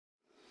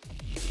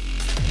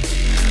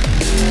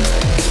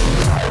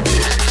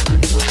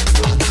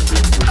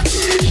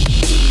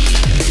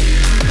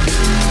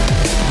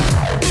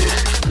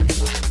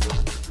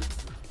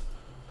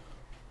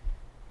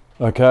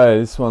Okay,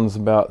 this one's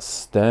about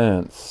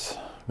stance.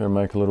 I'm going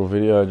to make a little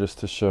video just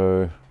to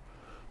show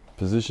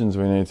positions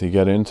we need to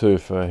get into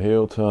for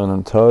heel turn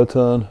and toe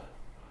turn,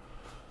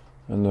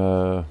 and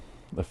the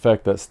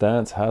effect that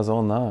stance has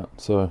on that.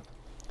 So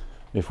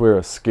if we're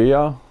a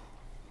skier,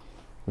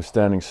 we're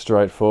standing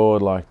straight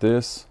forward like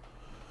this.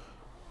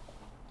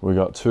 We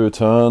got two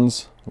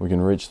turns, we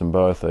can reach them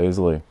both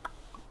easily.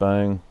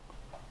 Bang,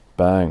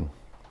 bang.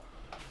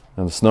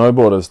 And the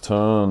snowboarder's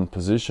turn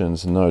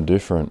positions are no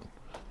different.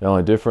 The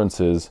only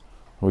difference is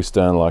we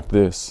stand like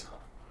this.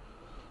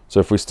 So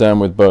if we stand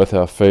with both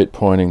our feet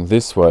pointing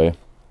this way,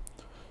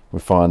 we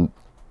find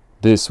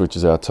this, which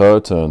is our toe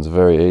turns,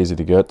 very easy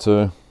to get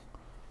to.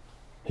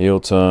 Heel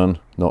turn,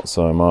 not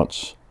so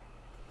much.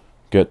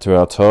 Get to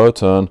our toe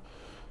turn,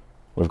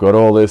 we've got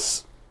all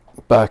this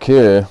back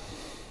here,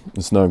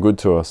 it's no good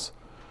to us.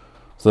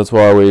 So that's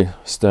why we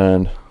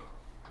stand,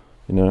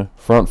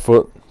 front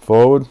foot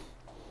forward,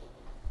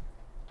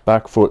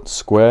 back foot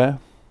square.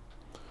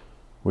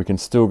 We can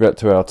still get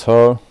to our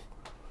toe.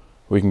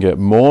 We can get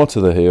more to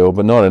the heel,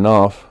 but not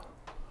enough.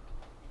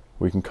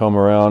 We can come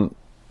around.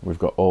 We've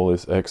got all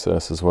this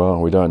excess as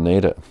well. We don't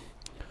need it.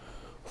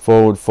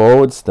 Forward,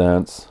 forward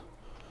stance.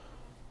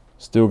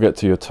 Still get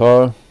to your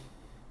toe.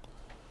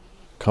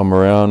 Come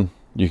around.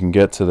 You can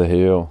get to the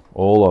heel,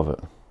 all of it.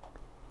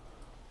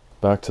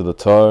 Back to the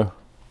toe.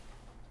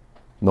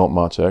 Not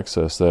much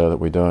excess there that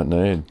we don't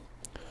need.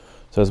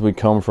 So as we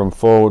come from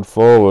forward,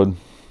 forward,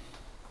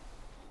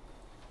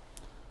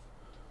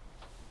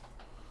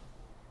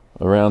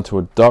 around to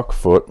a duck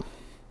foot,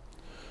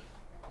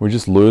 we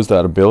just lose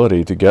that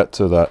ability to get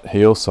to that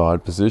heel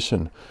side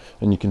position,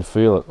 and you can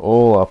feel it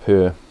all up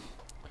here.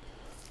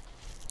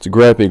 It's a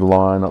great big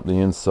line up the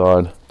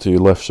inside to your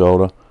left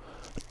shoulder.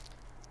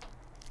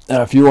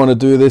 Now if you want to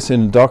do this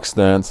in duck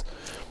stance,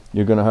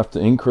 you're going to have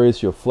to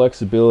increase your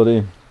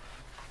flexibility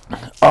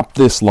up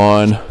this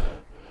line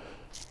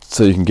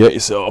so you can get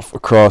yourself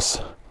across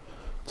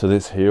to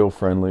this heel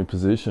friendly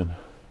position.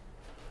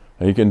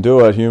 And you can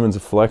do it. Humans are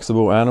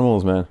flexible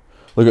animals, man.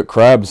 Look at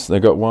crabs, they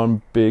got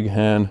one big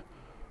hand,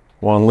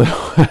 one little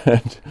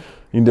hand.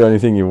 You can do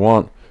anything you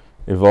want.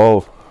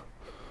 Evolve.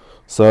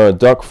 So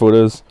duck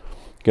footers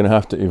gonna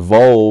have to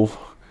evolve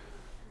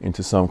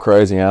into some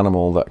crazy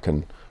animal that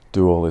can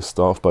do all this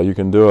stuff, but you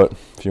can do it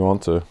if you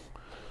want to.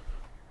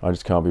 I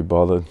just can't be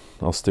bothered.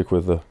 I'll stick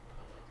with the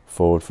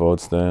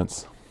forward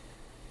stance.